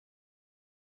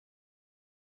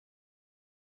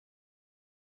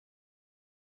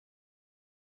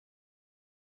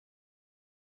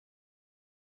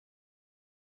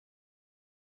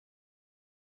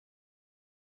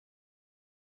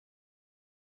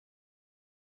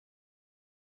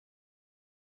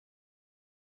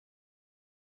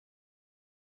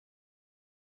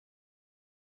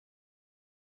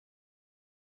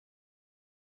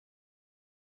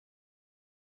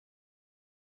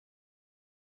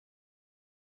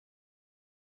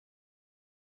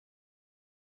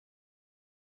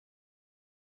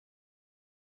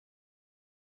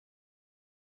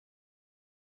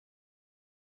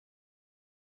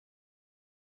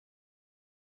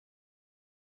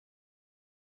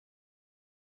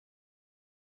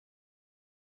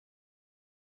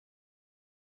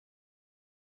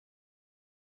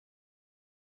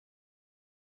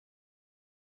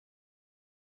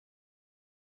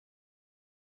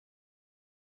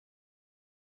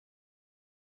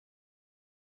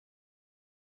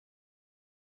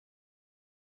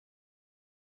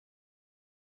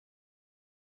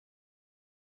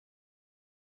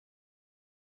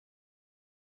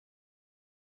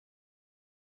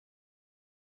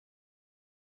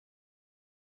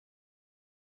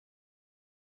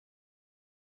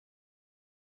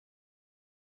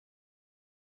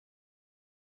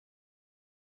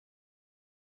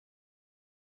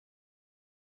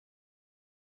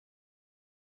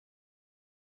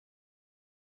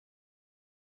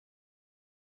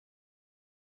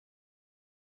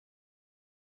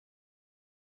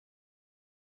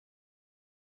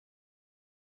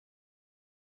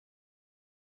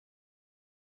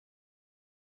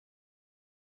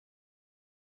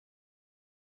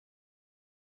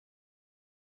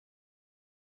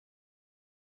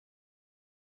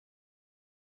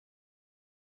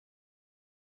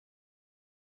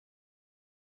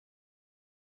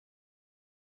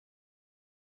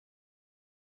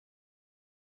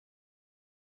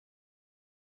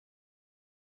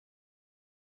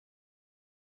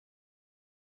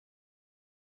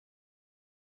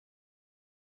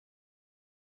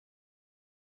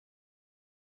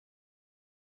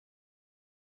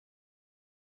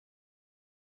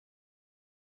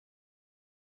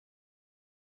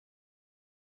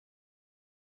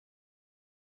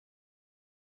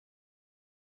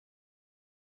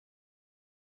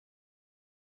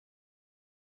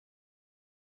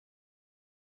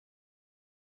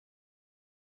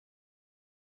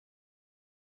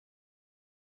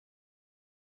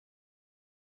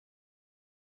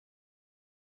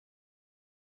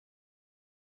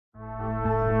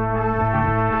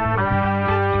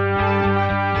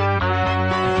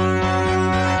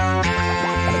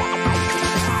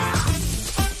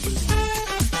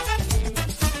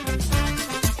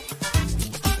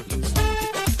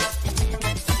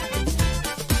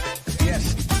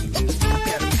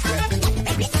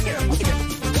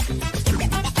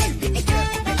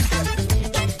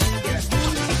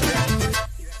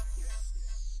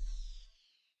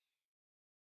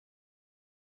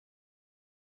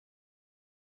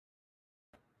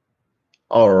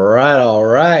All right, all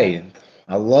right.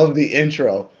 I love the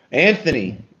intro.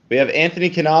 Anthony, we have Anthony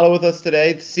Cannata with us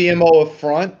today, CMO of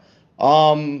Front.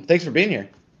 Thanks for being here.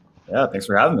 Yeah, thanks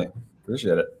for having me.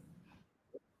 Appreciate it.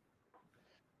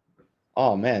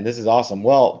 Oh man, this is awesome.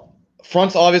 Well,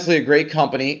 Front's obviously a great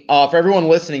company. For everyone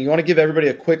listening, you want to give everybody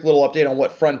a quick little update on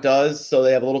what Front does so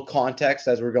they have a little context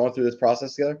as we're going through this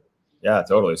process together? Yeah,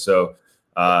 totally. So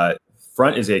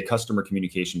Front is a customer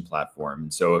communication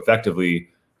platform. So effectively,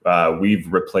 we've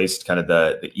replaced kind of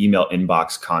the email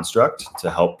inbox construct to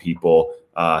help people,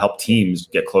 help teams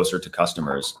get closer to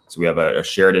customers. So we have a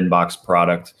shared inbox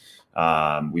product.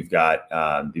 We've got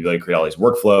the ability to create all these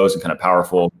workflows and kind of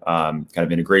powerful kind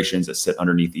of integrations that sit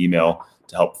underneath email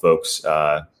to help folks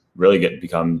really get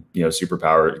some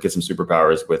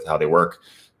superpowers with how they work,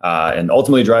 and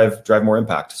ultimately drive more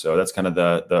impact. So that's kind of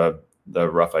the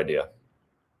rough idea.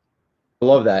 I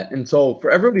love that. And so for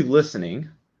everybody listening,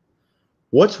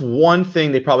 what's one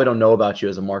thing they probably don't know about you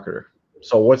as a marketer?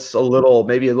 So what's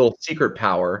maybe a little secret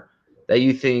power that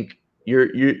you think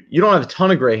you don't have a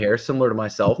ton of gray hair, similar to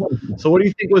myself. So what do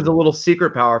you think was the little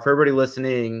secret power for everybody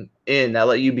listening in that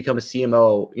let you become a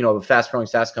CMO, of a fast growing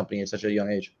SaaS company at such a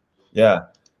young age? Yeah,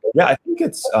 I think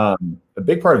it's a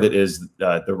big part of it is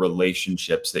the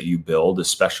relationships that you build,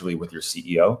 especially with your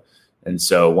CEO. And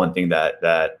so one thing that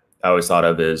I always thought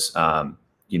of is,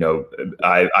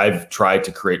 I've tried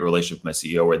to create a relationship with my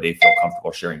CEO where they feel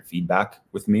comfortable sharing feedback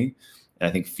with me. And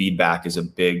I think feedback is a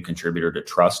big contributor to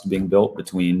trust being built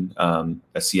between a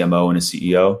CMO and a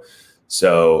CEO.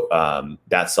 So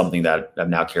that's something that I've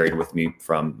now carried with me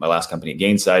from my last company at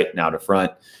Gainsight, now to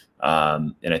Front.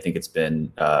 And I think it's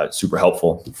been super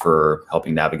helpful for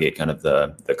helping navigate kind of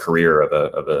the career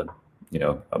of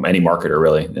any marketer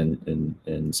really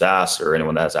in SaaS or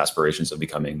anyone that has aspirations of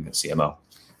becoming a CMO.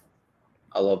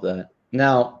 I love that.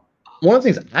 Now, one of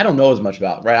the things I don't know as much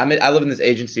about, right? I live in this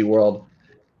agency world.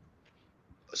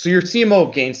 So you're CMO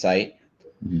of Gainsight.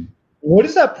 Mm-hmm. What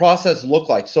does that process look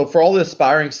like? So for all the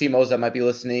aspiring CMOs that might be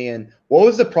listening, and what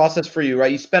was the process for you,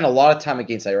 right? You spent a lot of time at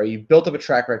Gainsight, right? You built up a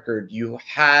track record. You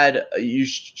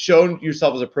shown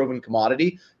yourself as a proven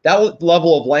commodity. That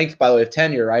level of length, by the way, of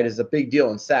tenure, right, is a big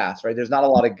deal in SaaS, right? There's not a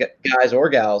lot of guys or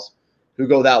gals who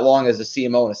go that long as a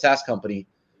CMO in a SaaS company.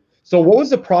 So what was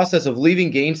the process of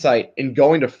leaving Gainsight and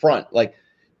going to Front? Like,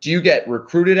 do you get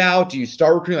recruited out? Do you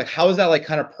start recruiting? Like, how is that like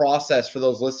kind of process for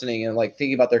those listening and like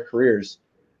thinking about their careers?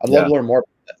 I'd love to learn more about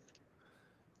that.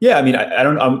 Yeah, I mean,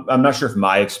 I'm not sure if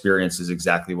my experience is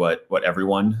exactly what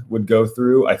everyone would go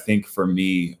through. I think for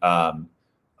me,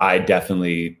 I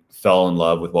definitely fell in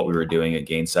love with what we were doing at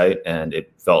Gainsight, and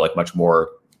it felt like much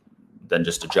more than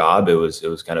just a job. It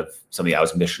was kind of something I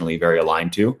was missionally very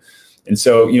aligned to. And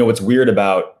so, what's weird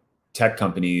about tech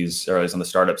companies, or at least on the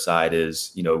startup side,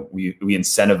 is we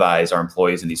incentivize our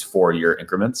employees in these 4-year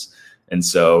increments. And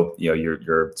so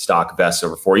your stock vests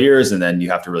over 4 years, and then you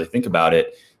have to really think about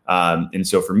it. And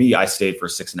so for me, I stayed for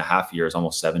 6.5 years,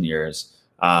 almost 7 years.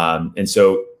 And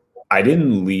so I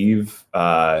didn't leave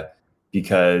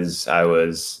because I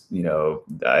was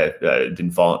I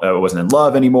wasn't in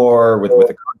love anime with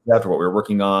the concept or what we were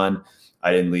working on.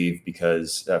 I didn't leave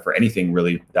because for anything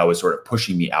really that was sort of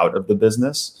pushing me out of the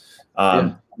business.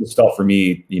 It felt for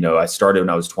me, I started when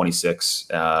I was 26,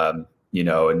 and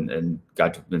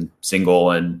got to been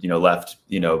single and, left,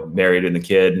 married and the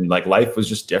kid, and like life was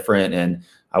just different. And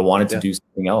I wanted to do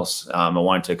something else. I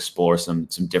wanted to explore some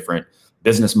different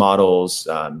business models,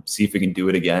 see if we can do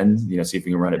it again, see if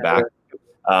we can run it back.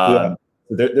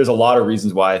 There's a lot of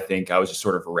reasons why I think I was just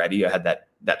sort of ready. I had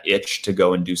that itch to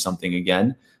go and do something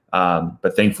again.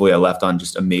 But thankfully I left on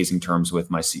just amazing terms with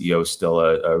my CEO, still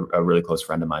a really close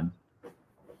friend of mine.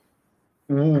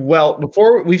 Well,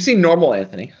 before we've seen normal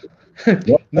Anthony.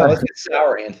 No, let's get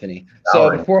sour Anthony.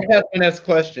 So before I ask my next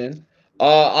question,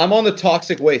 I'm on the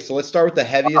toxic waste. So let's start with the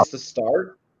heaviest to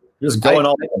start. Just going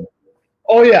all in.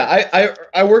 Oh yeah,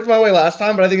 I worked my way last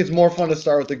time, but I think it's more fun to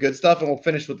start with the good stuff, and we'll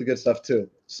finish with the good stuff too.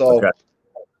 So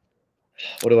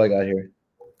what do I got here?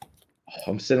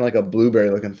 I'm sitting like a blueberry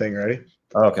looking thing. Ready?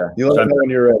 Okay. You let me know when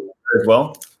you're ready. As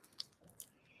well.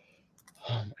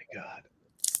 Oh my God.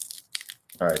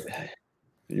 All right.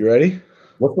 You ready?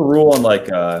 What's the rule on like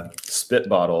spit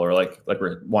bottle or like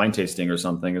we're wine tasting or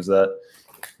something? Spit bottle or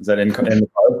like we're wine tasting or something? Is that in the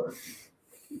card?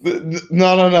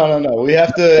 No.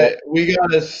 We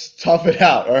gotta tough it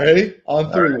out. All right.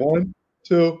 On three. All right. 1,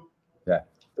 2,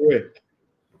 3.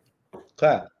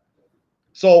 Okay.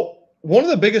 So one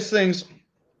of the biggest things,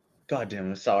 God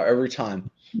damn it, sour every time.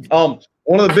 One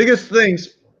of the biggest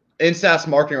things in SaaS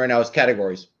marketing right now is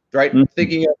categories, right? Mm-hmm.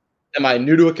 Thinking of, am I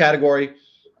new to a category?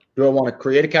 Do I want to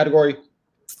create a category?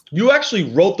 You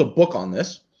actually wrote the book on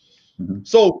this. Mm-hmm.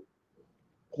 So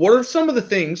what are some of the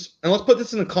things, and let's put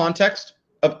this in the context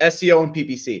of SEO and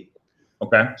PPC.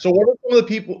 Okay. So what are some of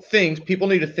the things people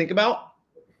need to think about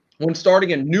when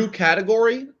starting a new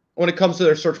category when it comes to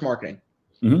their search marketing?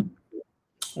 Mm-hmm.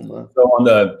 So on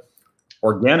the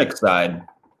organic side,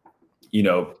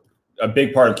 a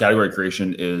big part of category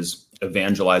creation is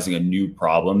evangelizing a new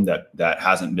problem that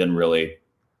hasn't been really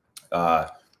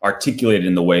articulated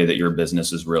in the way that your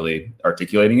business is really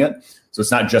articulating it. So it's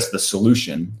not just the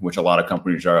solution, which a lot of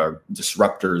companies are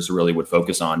disruptors really would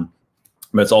focus on,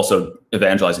 but it's also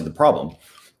evangelizing the problem.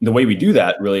 And the way we do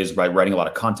that really is by writing a lot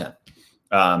of content,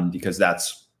 because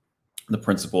that's the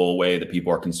principal way that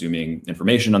people are consuming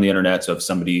information on the internet. So if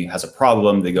somebody has a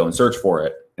problem, they go and search for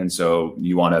it. And so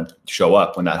you want to show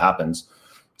up when that happens.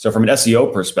 So from an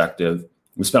SEO perspective,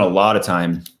 we spent a lot of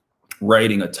time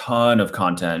writing a ton of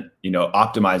content,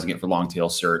 optimizing it for long tail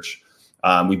search.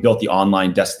 We built the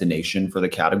online destination for the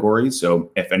category.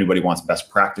 So if anybody wants best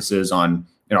practices on,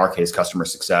 in our case, customer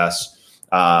success,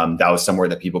 that was somewhere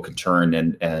that people could turn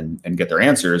and get their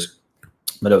answers.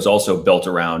 But it was also built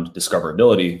around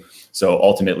discoverability. So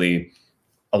ultimately,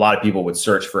 a lot of people would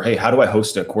search for, hey, how do I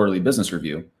host a quarterly business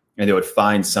review? And they would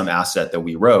find some asset that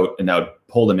we wrote, and that would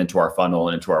pull them into our funnel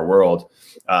and into our world.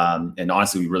 And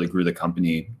honestly, we really grew the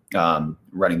company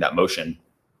running that motion.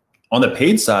 On the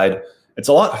paid side, it's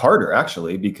a lot harder,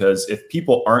 actually, because if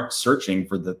people aren't searching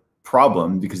for the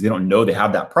problem because they don't know they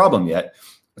have that problem yet,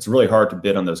 it's really hard to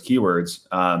bid on those keywords.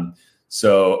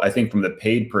 So I think from the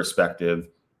paid perspective,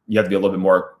 you have to be a little bit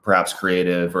more perhaps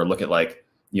creative, or look at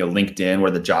LinkedIn,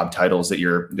 where the job titles that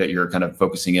you're kind of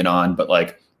focusing in on. But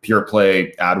like pure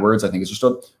play AdWords, I think it's just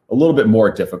a little bit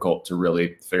more difficult to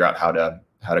really figure out how to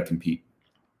compete.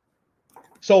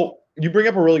 So you bring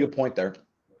up a really good point there.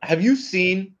 Have you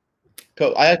seen?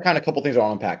 I had kind of a couple things I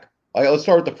want to unpack. Let's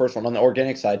start with the first one on the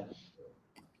organic side.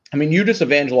 I mean, you just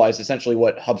evangelized essentially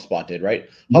what HubSpot did, right?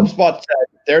 Mm-hmm. HubSpot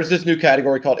said there's this new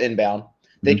category called inbound.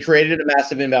 They mm-hmm. created a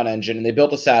massive inbound engine, and they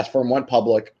built a SaaS firm, went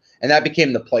public, and that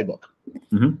became the playbook.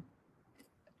 Mm-hmm.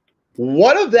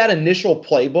 What of that initial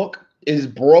playbook is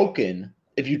broken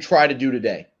if you try to do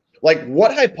today? Like,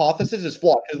 what hypothesis is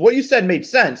flawed? Because what you said made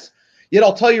sense. Yet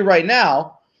I'll tell you right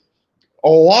now, a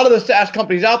lot of the SaaS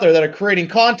companies out there that are creating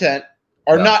content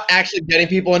are not actually getting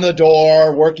people in the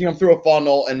door, working them through a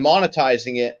funnel, and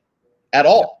monetizing it at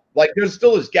all. Like, there's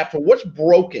still this gap. So what's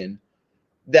broken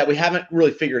that we haven't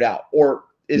really figured out or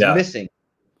is missing?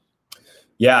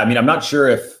 Yeah, I mean, I'm not sure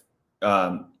if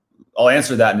I'll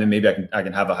answer that, and then maybe I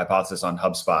can have a hypothesis on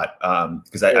HubSpot,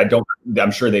 because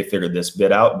I'm sure they figured this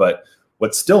bit out. But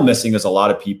what's still missing is a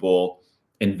lot of people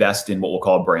invest in what we'll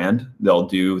call brand. They'll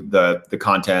do the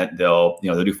content, they'll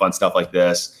do fun stuff like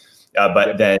this,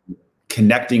 but then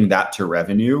connecting that to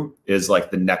revenue is like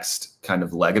the next kind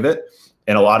of leg of it.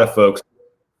 And a lot of folks,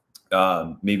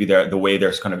 maybe the way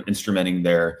they're kind of instrumenting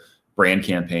their brand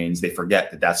campaigns, they forget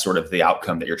that that's sort of the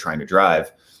outcome that you're trying to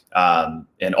drive.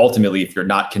 And ultimately, if you're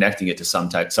not connecting it to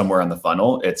somewhere on the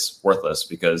funnel, it's worthless,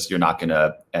 because you're not going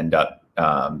to end up,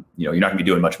 you're not going to be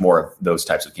doing much more of those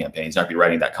types of campaigns. You're not going to be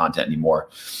writing that content anymore.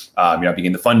 You're not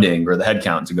getting the funding or the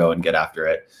headcount to go and get after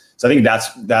it. So I think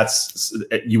that's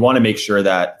you want to make sure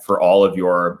that for all of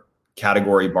your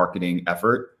category marketing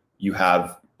effort, you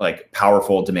have like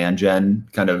powerful demand gen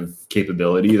kind of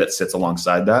capability that sits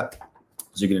alongside that,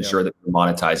 so you can ensure that you're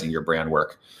monetizing your brand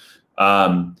work.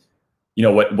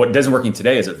 What isn't working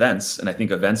today is events. And I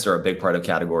think events are a big part of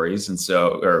categories. And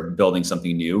so, or building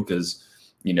something new, because,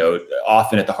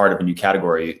 often at the heart of a new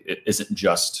category, it isn't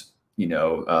just,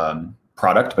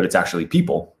 product, but it's actually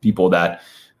people that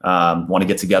want to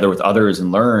get together with others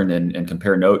and learn and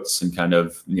compare notes and kind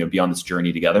of, be on this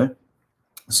journey together.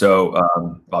 So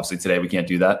obviously today we can't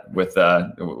do that with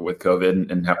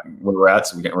COVID and where we're at.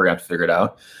 So we're gonna have to figure it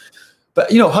out. But,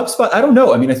 HubSpot, I don't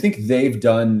know. I mean, I think they've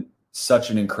done such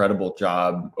an incredible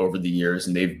job over the years,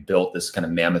 and they've built this kind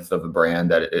of mammoth of a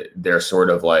brand that they're sort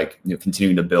of like,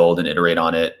 continuing to build and iterate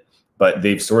on it. But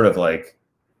they've sort of like,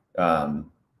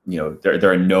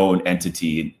 they're a known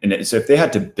entity. And so if they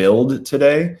had to build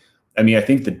today, I mean, I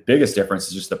think the biggest difference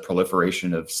is just the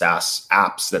proliferation of SaaS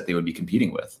apps that they would be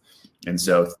competing with. And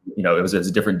so, it was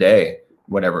a different day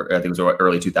whenever, I think it was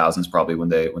early 2000s probably when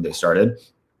they started.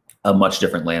 A much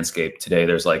different landscape. Today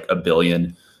there's like a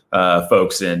billion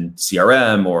folks in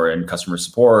CRM or in customer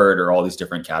support or all these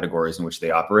different categories in which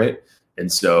they operate.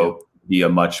 And so be a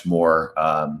much more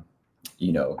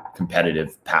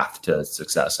competitive path to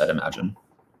success, I'd imagine.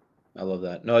 I love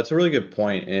that. No, it's a really good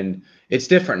point. And it's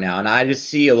different now. And I just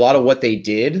see a lot of what they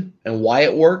did and why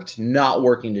it worked not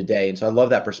working today. And so I love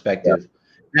that perspective. Yeah.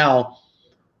 Now,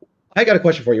 I got a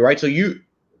question for you, right? So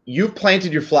you've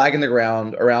planted your flag in the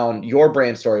ground around your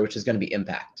brand story, which is going to be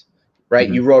impact, right?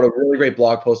 Mm-hmm. You wrote a really great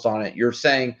blog post on it. You're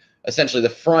saying essentially the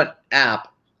front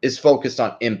app is focused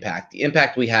on impact, the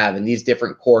impact we have in these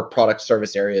different core product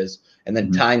service areas, and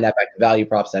then tying that back to value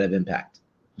props that have impact.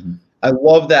 Mm-hmm. I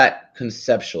love that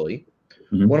conceptually.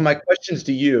 Mm-hmm. One of my questions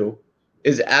to you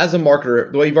is, as a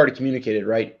marketer, the way you've already communicated,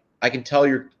 right? I can tell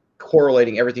you're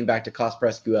correlating everything back to cost per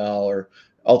SQL or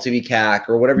LTV CAC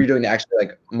or whatever you're doing to actually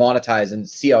like monetize and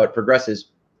see how it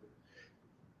progresses.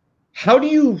 How do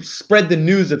you spread the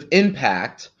news of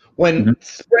impact when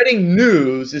spreading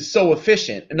news is so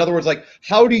efficient? In other words, like,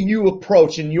 how do you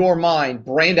approach in your mind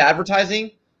brand advertising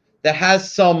that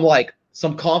has some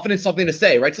confidence, something to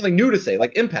say, right? Something new to say,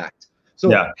 like impact.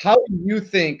 So how do you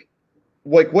think,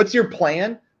 like, what's your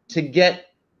plan to get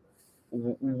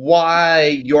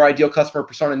why your ideal customer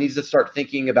persona needs to start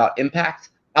thinking about impact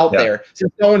out there,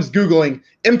 since no one's Googling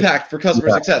impact for customer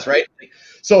success, right?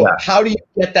 So how do you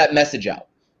get that message out?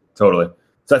 Totally.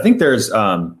 So I think there's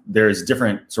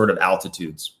different sort of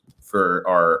altitudes for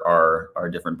our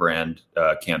different brand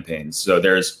campaigns. So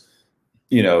there's,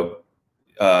 the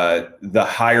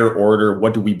higher order,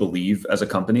 what do we believe as a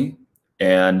company?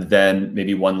 And then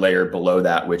maybe one layer below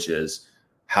that, which is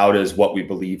how does what we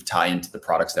believe tie into the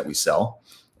products that we sell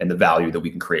and the value that we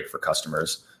can create for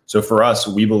customers? So for us,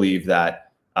 we believe that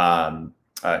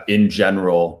in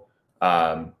general,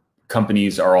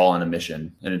 companies are all on a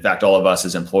mission. And in fact, all of us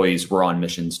as employees, we're on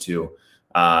missions too.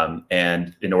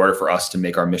 And in order for us to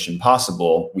make our mission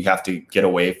possible, we have to get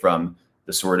away from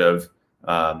the sort of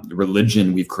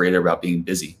religion we've created about being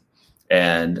busy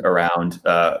and around,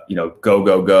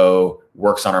 go,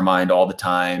 works on our mind all the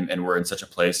time. And we're in such a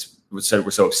place, we're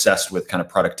so obsessed with kind of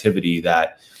productivity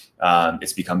that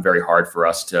it's become very hard for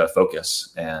us to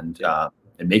focus and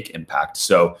make impact.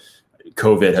 So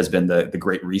COVID has been the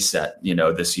great reset,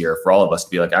 this year for all of us to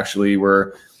be like, actually,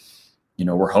 we're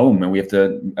home and we have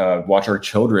to watch our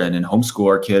children and homeschool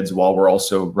our kids while we're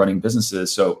also running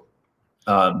businesses. So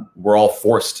we're all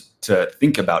forced to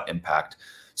think about impact.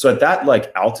 So at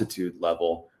that altitude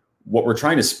level, what we're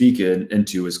trying to speak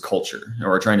into is culture, and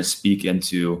we're trying to speak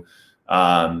into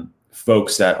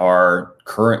folks that are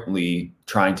currently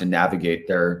trying to navigate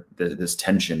this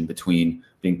tension between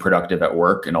being productive at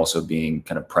work and also being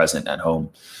kind of present at home.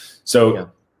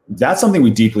 So that's something we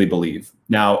deeply believe.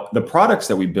 Now, the products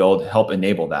that we build help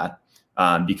enable that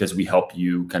because we help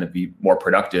you kind of be more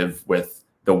productive with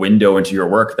the window into your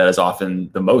work that is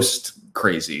often the most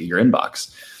crazy, your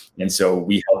inbox. And so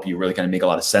we help you really kind of make a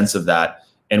lot of sense of that.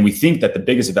 And we think that the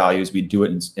biggest value is we do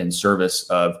it in service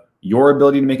of your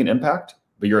ability to make an impact,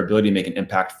 but your ability to make an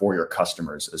impact for your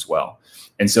customers as well.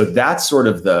 And so that's sort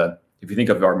of if you think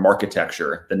of our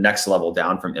marketecture, the next level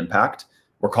down from impact,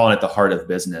 we're calling it the heart of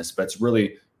business, but it's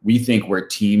really, we think where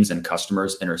teams and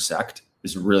customers intersect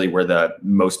is really where the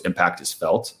most impact is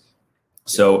felt.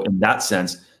 So in that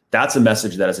sense, that's a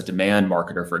message that as a demand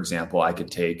marketer, for example, I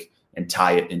could take and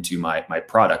tie it into my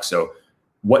product. So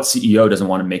what CEO doesn't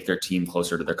want to make their team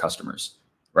closer to their customers,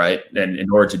 right? And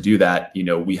in order to do that,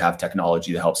 we have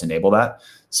technology that helps enable that.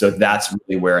 So that's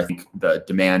really where I think the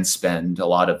demand spend, a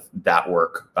lot of that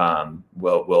work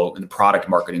will in the product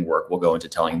marketing work will go into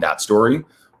telling that story,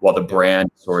 while the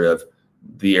brand sort of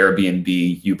the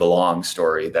Airbnb you belong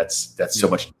story that's so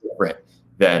much different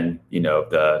than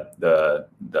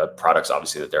the products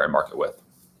obviously that they're in market with.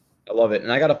 I love it.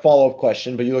 And I got a follow-up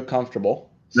question, but you look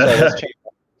comfortable. So let's change.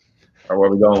 Or where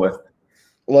are we going with?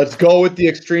 Let's go with the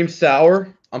extreme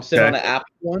sour. I'm sitting on the apple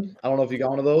one. I don't know if you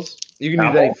got one of those. You can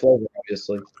use any flavor,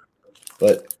 obviously.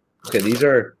 But okay, these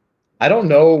are, I don't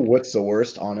know what's the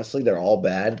worst, honestly. They're all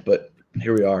bad, but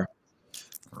here we are.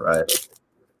 All right.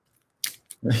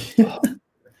 I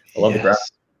love the graph.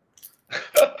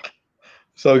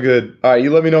 So good. All right,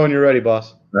 you let me know when you're ready,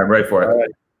 boss. I'm ready for it. All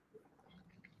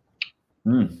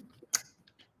right.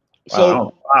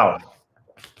 So, wow.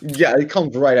 Yeah, it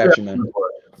comes right at you,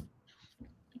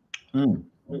 man.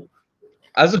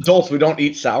 As adults, we don't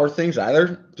eat sour things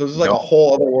either. So this is like a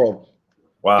whole other world.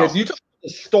 Wow. Because you talk about the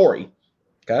story,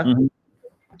 okay? Mm-hmm.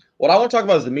 What I want to talk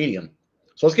about is the medium.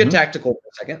 So let's get tactical for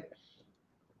a second.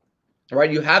 All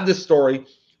right, you have this story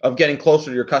of getting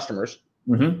closer to your customers.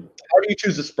 Mm-hmm. How do you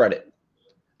choose to spread it?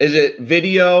 Is it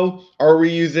video? Are we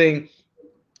using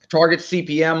target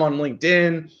CPM on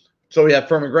LinkedIn? So we have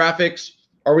firmographics.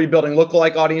 Are we building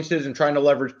lookalike audiences and trying to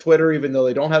leverage Twitter even though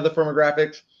they don't have the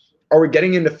firmographics? Are we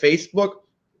getting into Facebook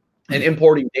and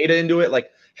importing data into it?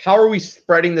 Like, how are we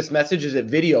spreading this message? Is it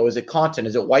video? Is it content?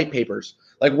 Is it white papers?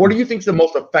 Like, what do you think is the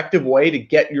most effective way to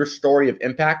get your story of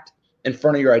impact in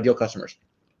front of your ideal customers?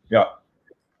 Yeah.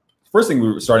 First thing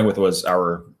we were starting with was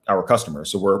our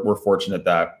customers. So we're fortunate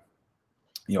that,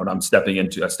 and I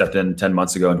stepped in 10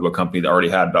 months ago into a company that already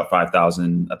had about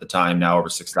 5,000 at the time, now over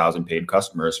 6,000 paid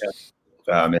customers,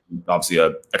 and obviously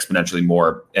exponentially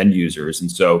more end users.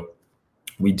 And so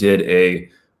we did a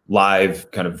live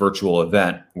kind of virtual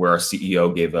event where our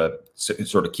CEO gave a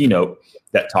sort of keynote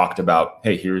that talked about,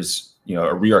 hey, here's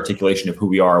a re-articulation of who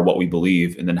we are, what we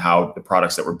believe, and then how the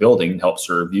products that we're building help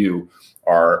serve you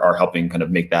are helping kind of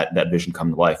make that vision come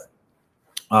to life.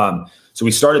 So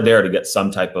we started there to get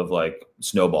some type of like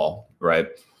snowball, right?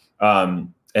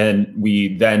 And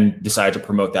we then decided to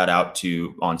promote that out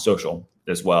on social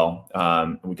as well.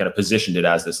 And we kind of positioned it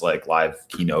as this like live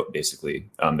keynote basically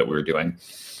that we were doing.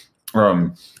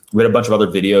 We had a bunch of other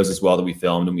videos as well that we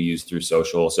filmed and we used through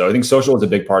social. So I think social was a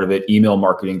big part of it. Email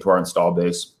marketing to our install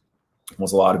base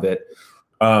was a lot of it.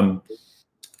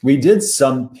 We did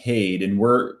some paid, and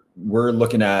we're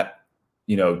looking at,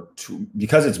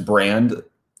 because it's brand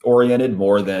oriented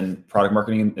more than product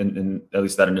marketing in at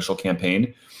least that initial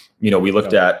campaign. We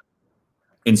looked at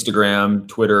Instagram,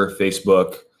 Twitter,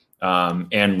 Facebook, and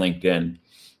LinkedIn,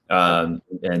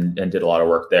 and did a lot of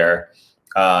work there.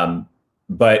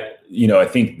 But, I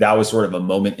think that was sort of a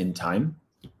moment in time.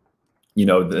 Then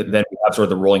we have sort of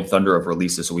the rolling thunder of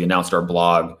releases. So we announced our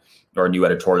blog, our new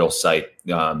editorial site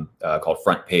called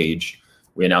Front Page.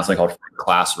 We announced something called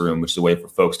Classroom, which is a way for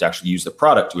folks to actually use the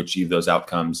product to achieve those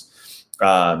outcomes,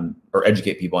 or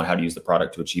educate people on how to use the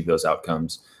product to achieve those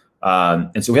outcomes.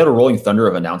 And so we had a rolling thunder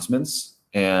of announcements,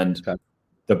 and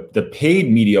the paid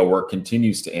media work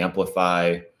continues to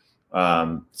amplify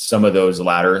some of those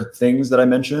latter things that I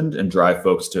mentioned and drive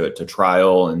folks to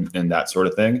trial and that sort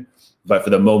of thing. But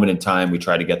for the moment in time, we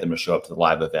try to get them to show up to the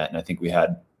live event. And I think we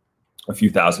had a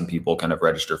few thousand people kind of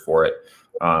register for it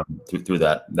through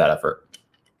that effort.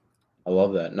 I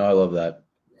love that. No, I love that.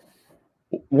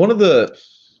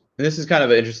 And this is kind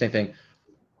of an interesting thing.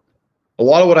 A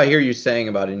lot of what I hear you saying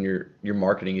about in your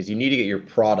marketing is you need to get your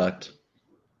product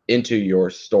into your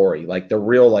story, like the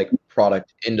real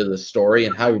product into the story,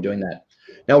 and how you're doing that.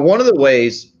 Now, one of the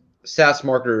ways SaaS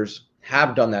marketers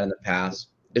have done that in the past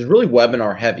is really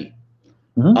webinar heavy.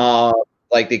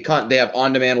 Mm-hmm. They have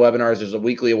on-demand webinars. There's a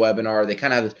weekly webinar. They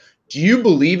kind of have this. Do you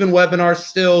believe in webinars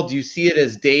still? Do you see it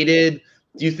as dated?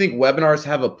 Do you think webinars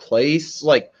have a place?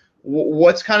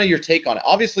 What's kind of your take on it?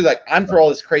 Obviously, I'm for all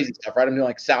this crazy stuff, right? I'm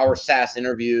doing sour SaaS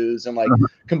interviews and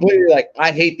completely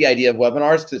I hate the idea of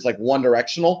webinars because it's one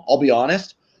directional. I'll be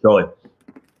honest. Totally.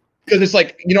 Because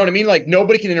it's you know what I mean?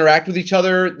 Nobody can interact with each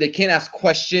other. They can't ask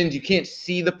questions. You can't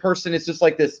see the person. It's just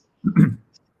this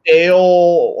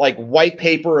stale, white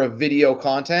paper of video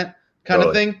content kind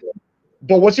of thing.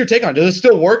 But what's your take on it? Does it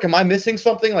still work? Am I missing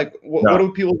something? What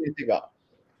do people think about?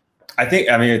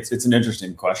 It's an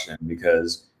interesting question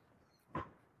because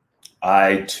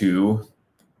I too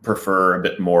prefer a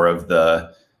bit more of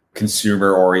the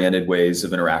consumer-oriented ways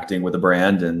of interacting with a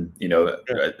brand, and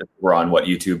we're on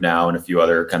YouTube now and a few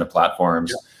other kind of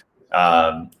platforms,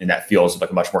 and that feels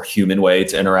like a much more human way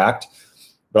to interact.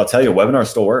 But I'll tell you, webinars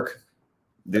still work.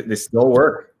 They still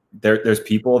work. There's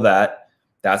people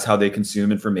that's how they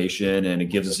consume information, and it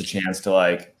gives us a chance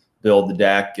to build the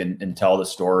deck and tell the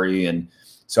story. And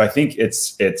so I think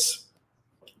it's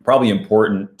probably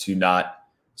important to not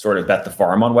sort of bet the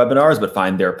farm on webinars, but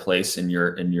find their place in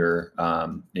your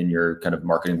kind of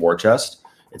marketing war chest.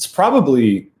 It's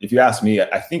probably, if you ask me,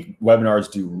 I think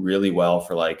webinars do really well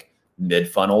for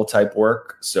mid-funnel type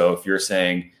work. So if you're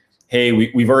saying, hey,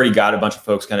 we've already got a bunch of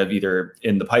folks kind of either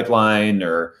in the pipeline,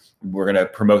 or we're going to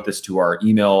promote this to our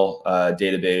email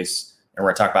database, and we're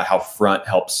going to talk about how Front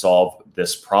helps solve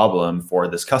this problem for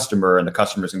this customer, and the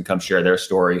customers can come share their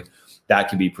story. That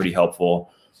can be pretty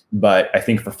helpful. But I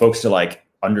think for folks to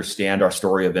understand our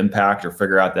story of impact, or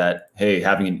figure out that, hey,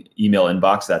 having an email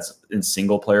inbox that's in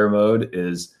single player mode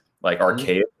is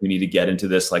archaic. We need to get into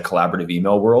this collaborative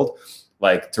email world,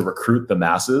 to recruit the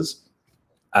masses.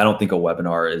 I don't think a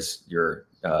webinar is your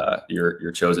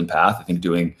chosen path. I think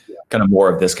doing kind of more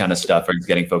of this kind of stuff is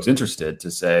getting folks interested to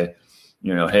say,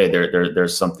 hey,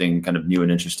 there's something kind of new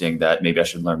and interesting that maybe I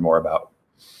should learn more about.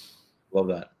 Love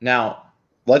that. Now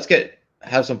let's get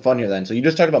have some fun here then. So you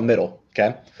just talked about middle,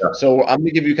 okay? Yeah. So I'm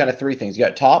gonna give you kind of three things. You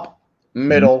got top,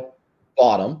 middle,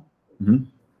 bottom.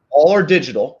 All are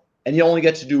digital, and you only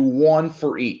get to do one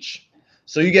for each.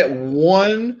 So you get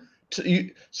one.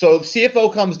 So the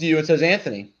CFO comes to you and says,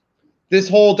 Anthony, this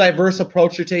whole diverse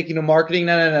approach you're taking to marketing,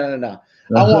 no.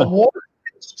 I want one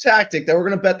tactic that we're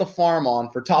going to bet the farm on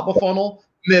for top of funnel,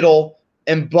 middle,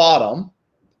 and bottom,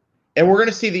 and we're going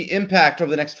to see the impact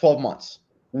over the next 12 months.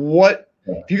 What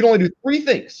if you can only do three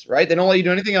things, right? They don't let you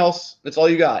do anything else. That's all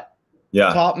you got.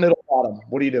 Yeah. Top, middle, bottom.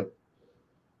 What do you do?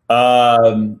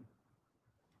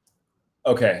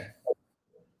 Okay.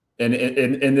 And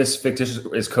in this fictitious,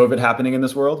 is COVID happening in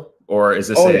this world, or is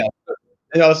this? Yeah.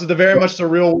 This is the very much the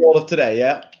real world of today.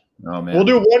 Yeah. Oh man. We'll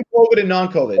do one COVID and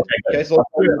non-COVID. Okay. So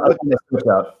let's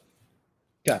out.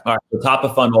 Okay. All right. The top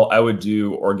of funnel, I would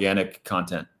do organic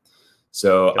content.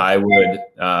 So I would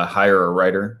hire a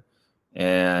writer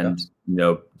and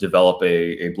develop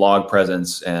a blog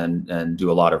presence and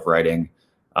do a lot of writing.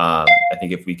 I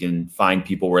think if we can find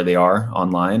people where they are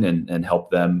online and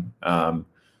help them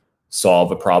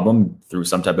solve a problem through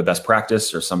some type of best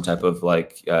practice or some type of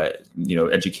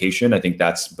education, I think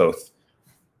that's both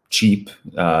cheap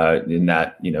in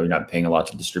that, you're not paying a lot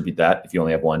to distribute that if you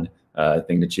only have one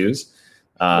thing to choose.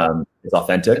 It's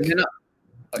authentic.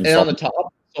 And on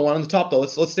the top, though,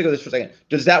 let's stick with this for a second.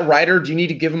 Does that writer, do you need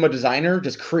to give them a designer?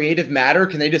 Does creative matter?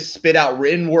 Can they just spit out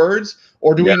written words?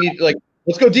 Or do we need,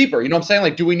 let's go deeper. You know what I'm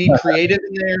saying? Do we need creative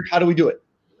in there? How do we do it?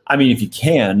 I mean, if you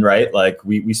can, right?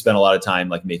 We spend a lot of time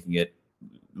making it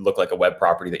look like a web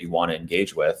property that you want to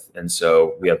engage with. And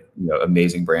so we have,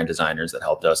 amazing brand designers that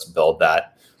helped us build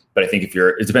that. But I think it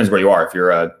depends where you are. If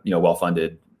you're a,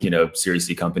 well-funded, Series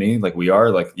C company like we are,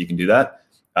 you can do that.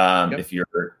 If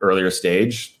you're earlier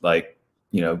stage, go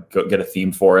get a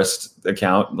theme forest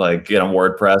account, get on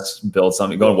WordPress, build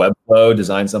something, go on Webflow,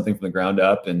 design something from the ground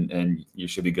up, and you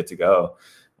should be good to go.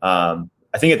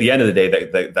 I think at the end of the day,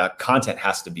 that content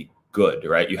has to be good,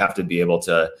 right? You have to be able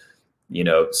to,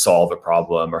 solve a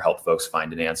problem or help folks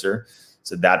find an answer.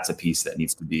 So that's a piece that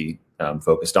needs to be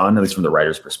focused on, at least from the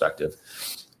writer's perspective.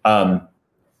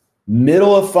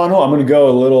 Middle of funnel, I'm going to go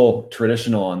a little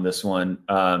traditional on this one.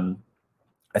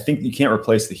 I think you can't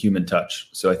replace the human touch.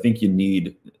 So I think you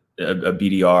need a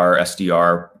BDR,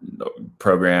 SDR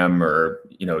program, or,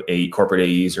 corporate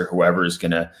AEs or whoever is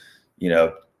going to,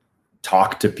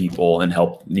 talk to people and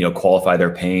help, qualify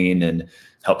their pain and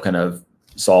help kind of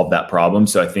solve that problem.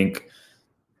 So I think,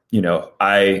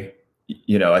 I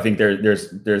think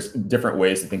there's different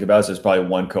ways to think about it. So there's probably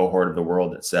one cohort of the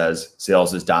world that says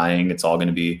sales is dying. It's all going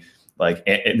to be there's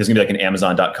going to be like an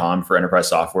Amazon.com for enterprise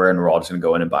software, and we're all just going to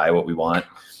go in and buy what we want.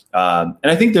 And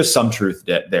I think there's some truth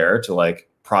there to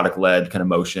product-led kind of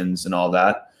motions and all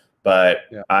that. But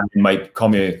I might call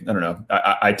me, I don't know.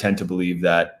 I tend to believe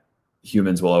that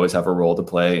humans will always have a role to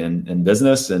play in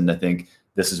business. And I think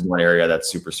this is one area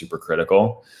that's super, super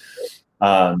critical.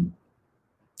 Bottom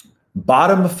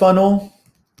of funnel.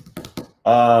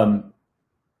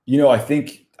 I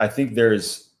think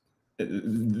there's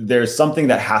something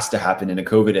that has to happen in a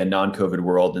COVID and non-COVID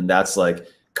world. And that's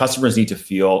customers need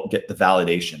to get the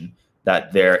validation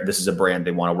that this is a brand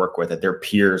they want to work with, that their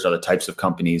peers are the types of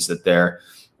companies that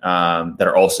that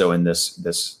are also in this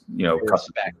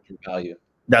respect and value.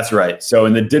 That's right. So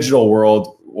in the digital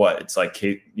world, it's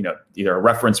either a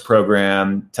reference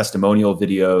program, testimonial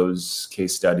videos,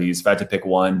 case studies. If I had to pick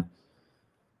one,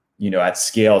 at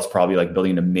scale, it's probably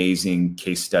building an amazing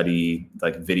case study,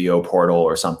 video portal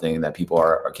or something that people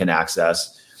can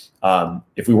access.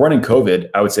 If we weren't in COVID,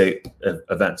 I would say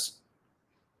events.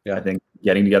 Yeah, I think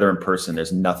getting together in person,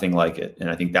 there's nothing like it. And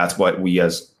I think that's what we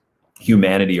as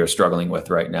humanity are struggling with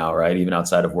right now, right? Even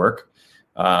outside of work.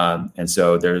 And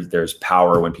so there's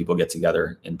power when people get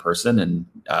together in person. And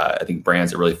I think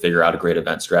brands that really figure out a great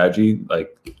event strategy,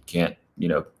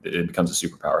 it becomes a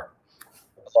superpower.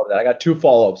 I love that. I got two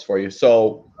follow-ups for you.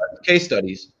 So case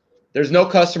studies. There's no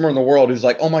customer in the world who's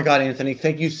like, oh my God, Anthony,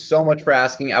 thank you so much for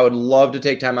asking. I would love to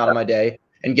take time out of my day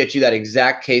and get you that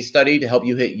exact case study to help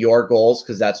you hit your goals,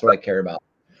 because that's what I care about.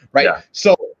 Right. Yeah.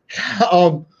 So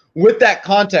with that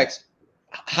context,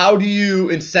 how do you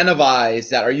incentivize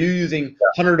that? Are you using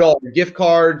 $100 gift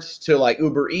cards to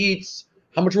Uber Eats?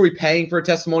 How much are we paying for a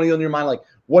testimonial in your mind?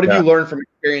 What have you learned from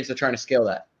experience of trying to scale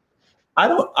that?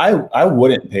 I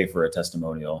wouldn't pay for a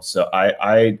testimonial. So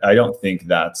I don't think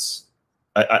that's,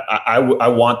 I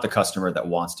want the customer that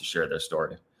wants to share their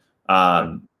story.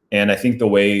 And I think the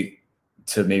way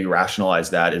to maybe rationalize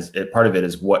that is part of it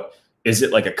is is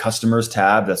it a customer's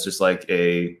tab that's just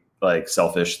a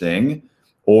selfish thing?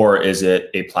 Or is it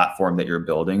a platform that you're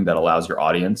building that allows your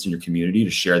audience and your community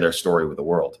to share their story with the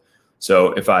world?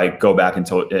 So if I go back and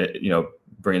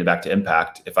bring it back to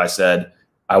impact, if I said,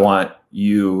 I want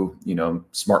you,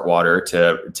 Smart Water,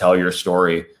 to tell your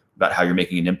story about how you're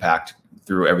making an impact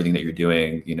through everything that you're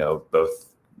doing,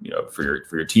 both for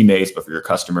your teammates, but for your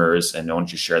customers, and I want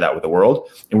you to share that with the world.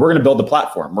 And we're going to build the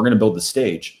platform. We're going to build the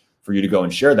stage for you to go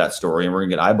and share that story, and we're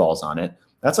going to get eyeballs on it.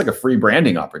 That's like a free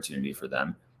branding opportunity for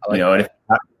them. And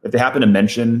if they happen to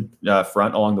mention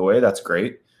Front along the way, that's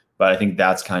great. But I think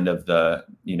that's kind of the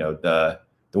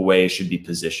way it should be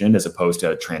positioned, as opposed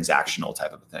to a transactional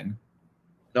type of a thing.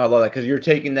 No, I love that, because you're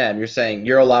taking them, you're saying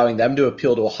you're allowing them to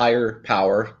appeal to a higher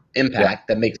power impact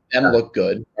that makes them look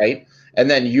good, right? And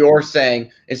then you're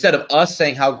saying, instead of us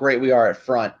saying how great we are at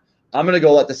Front, I'm going to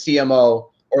go let the CMO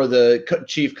or the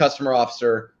chief customer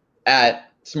officer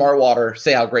at Smart Water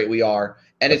say how great we are.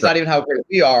 And it's not even how great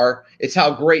we are, it's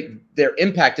how great their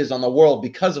impact is on the world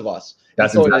because of us.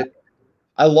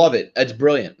 I love it. It's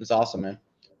brilliant. It's awesome, man.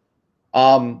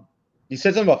 You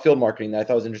said something about field marketing that I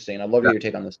thought was interesting. I'd love to get your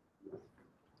take on this.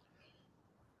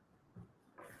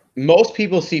 Most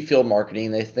people see field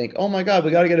marketing, they think, oh my God,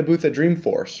 we got to get a booth at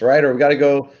Dreamforce, right? Or we got to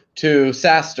go to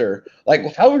SaaStr.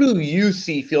 Like, how do you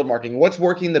see field marketing? What's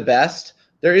working the best?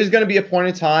 There is going to be a point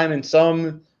in time in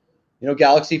some,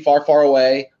 galaxy far, far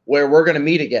away where we're going to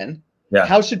meet again. Yeah.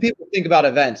 How should people think about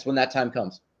events when that time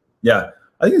comes? Yeah,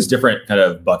 I think there's different kind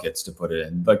of buckets to put it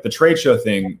in. Like the trade show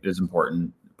thing is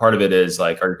important. Part of it is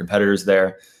like, are your competitors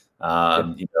there?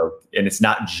 And it's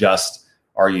not just,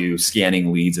 are you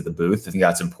scanning leads at the booth? I think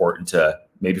that's important to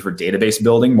maybe for database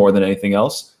building more than anything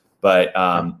else. But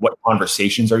what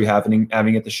conversations are you having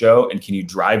at the show? And can you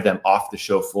drive them off the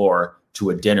show floor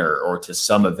to a dinner or to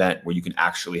some event where you can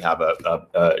actually have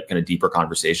a kind of deeper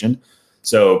conversation?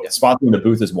 So sponsoring the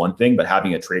booth is one thing, but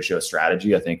having a trade show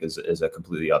strategy, I think, is a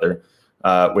completely other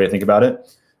way to think about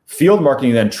it. Field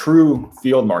marketing, then true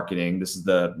field marketing. This is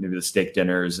maybe the steak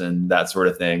dinners and that sort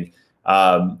of thing.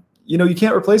 You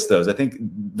can't replace those. I think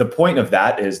the point of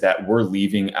that is that we're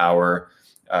leaving our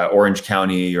Orange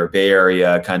County or Bay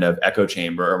Area kind of echo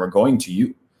chamber, and we're going to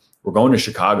you. We're going to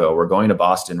Chicago. We're going to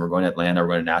Boston. We're going to Atlanta. We're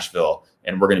going to Nashville,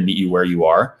 and we're going to meet you where you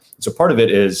are. So part of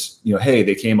it is, hey,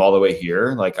 they came all the way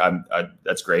here. Like,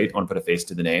 that's great. I want to put a face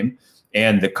to the name.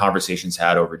 And the conversations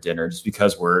had over dinner, just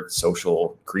because we're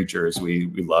social creatures. We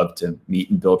love to meet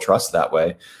and build trust that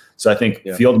way. So I think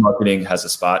field marketing has a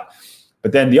spot.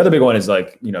 But then the other big one is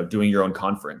like, doing your own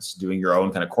conference, doing your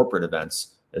own kind of corporate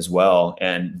events as well.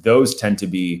 And those tend to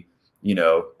be,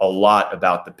 a lot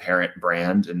about the parent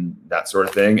brand and that sort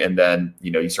of thing. And then,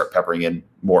 you start peppering in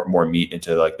more meat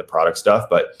into like the product stuff.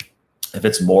 But if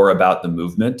it's more about the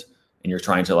movement and you're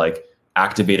trying to like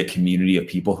activate a community of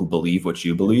people who believe what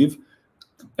you believe,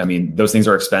 I mean, those things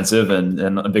are expensive and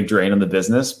a big drain on the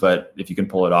business. But if you can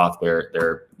pull it off,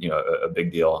 they're a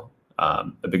big deal.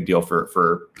 A big deal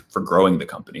for growing the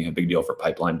company, a big deal for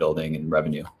pipeline building and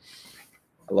revenue.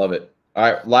 I love it.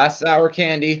 All right, last hour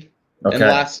candy. Okay. And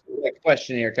last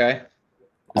question here, okay?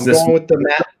 I'm going with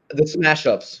the smash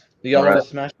ups. You got the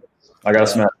smash ups? I got a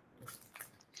smash.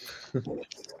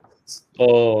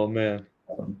 Oh man.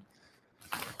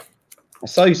 I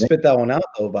saw you spit that one out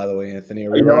though, by the way, Anthony.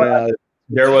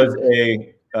 There was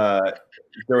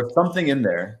something in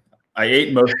there. I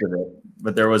ate most of it,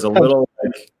 but there was a little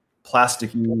like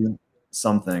plasticky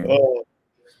something.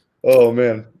 Oh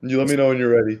man. You let me know when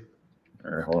you're ready.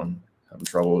 All right, hold on. Having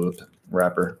trouble with the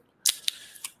wrapper.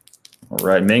 All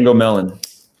right, mango melon.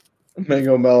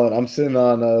 Mango melon. I'm sitting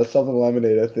on something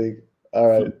lemonade, I think. All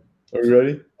right. Are we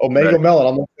ready? Oh, mango melon.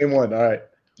 I'm on the same one. All right.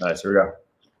 Nice. Here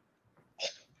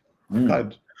we go.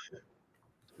 God.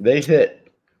 They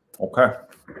hit. Okay.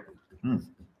 Oh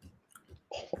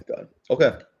my God.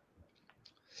 Okay.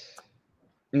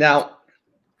 Now,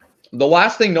 the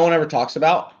last thing no one ever talks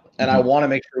about, and I want to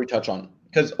make sure we touch on,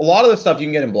 because a lot of the stuff you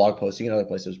can get in blog posts, you can get other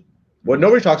places. What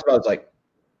nobody talks about is like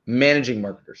managing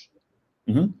marketers.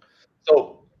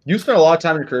 So you spent a lot of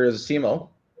time in your career as a CMO,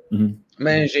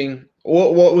 managing.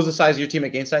 What was the size of your team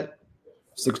at Gainsight?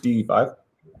 65.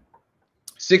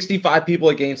 65 people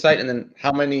at Gainsight, and then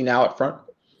how many now at Front?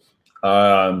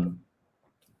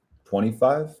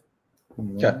 25.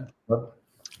 Okay.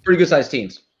 Pretty good sized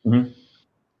teams.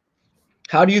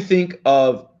 How do you think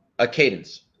of a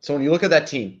cadence? So when you look at that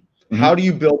team, how do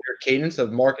you build your cadence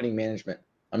of marketing management?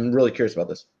 I'm really curious about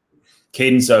this.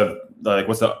 Cadence of like,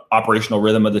 what's the operational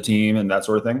rhythm of the team and that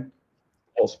sort of thing?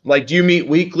 Like, do you meet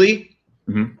weekly?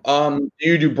 Do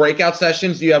you do breakout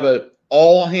sessions? Do you have a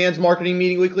all hands marketing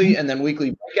meeting weekly and then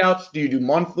weekly breakouts? Do you do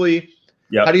monthly?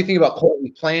 Yeah. How do you think about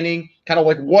quarterly planning? Kind of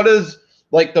like, what does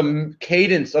like the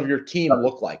cadence of your team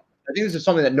look like? I think this is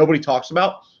something that nobody talks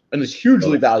about and is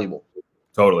hugely valuable.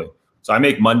 Totally. So I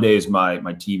make Mondays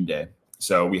my team day.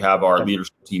 So we have our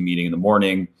leadership team meeting in the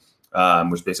morning,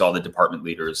 which basically all the department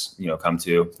leaders, come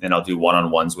to, and I'll do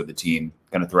one-on-ones with the team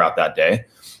kind of throughout that day.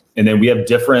 And then we have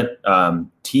different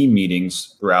team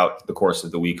meetings throughout the course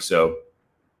of the week. So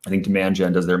I think demand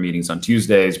gen does their meetings on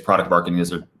Tuesdays, product marketing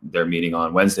is their meeting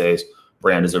on Wednesdays,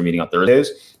 brand is their meeting on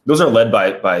Thursdays. Those are led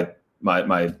by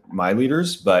my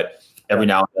leaders, but every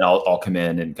now and then I'll come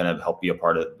in and kind of help be a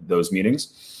part of those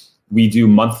meetings. We do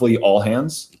monthly all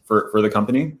hands for the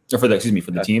company, or for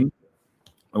the team,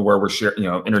 where we're sharing,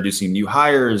 introducing new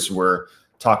hires. We're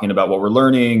talking about what we're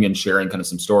learning and sharing kind of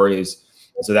some stories.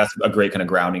 So that's a great kind of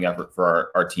grounding effort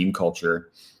for our team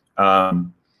culture. What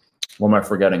am I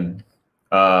forgetting?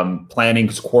 Planning,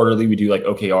 because quarterly we do like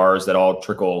OKRs that all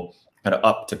trickle kind of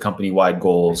up to company-wide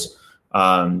goals.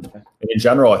 And in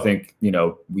general, I think,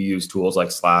 we use tools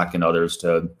like Slack and others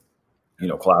to,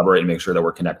 collaborate and make sure that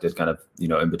we're connected kind of,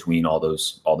 in between all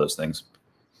those things.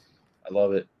 I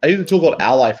love it. I use a tool called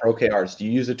Ally for OKRs. Do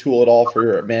you use a tool at all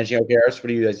for managing OKRs? What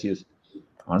do you guys use?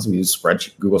 Honestly, we use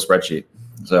Google Spreadsheet.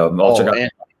 So I'll check out.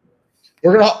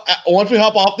 We're gonna once we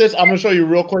hop off this, I'm gonna show you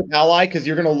real quick Ally, because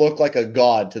you're gonna look like a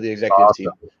god to the executive team.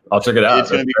 I'll check it out. It's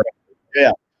gonna be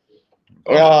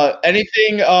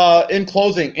anything in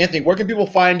closing, Anthony? Where can people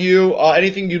find you?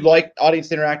 Anything you'd like audience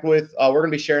to interact with? We're gonna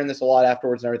be sharing this a lot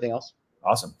afterwards and everything else.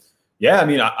 Awesome. Yeah, I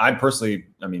mean, I personally,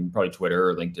 probably Twitter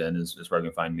or LinkedIn is where you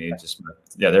can find me.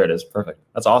 There it is. Perfect.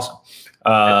 That's awesome.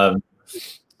 We're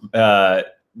at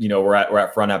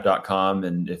frontapp.com,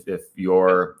 and if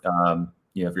you're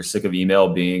if you're sick of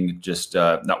email being just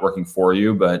not working for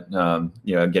you, but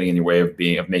getting in your way of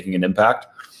making an impact,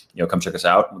 come check us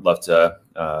out. We'd love to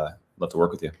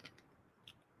work with you.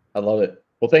 I love it.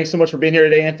 Well, thanks so much for being here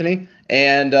today, Anthony,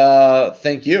 and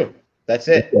thank you. That's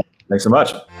it. Thanks so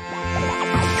much.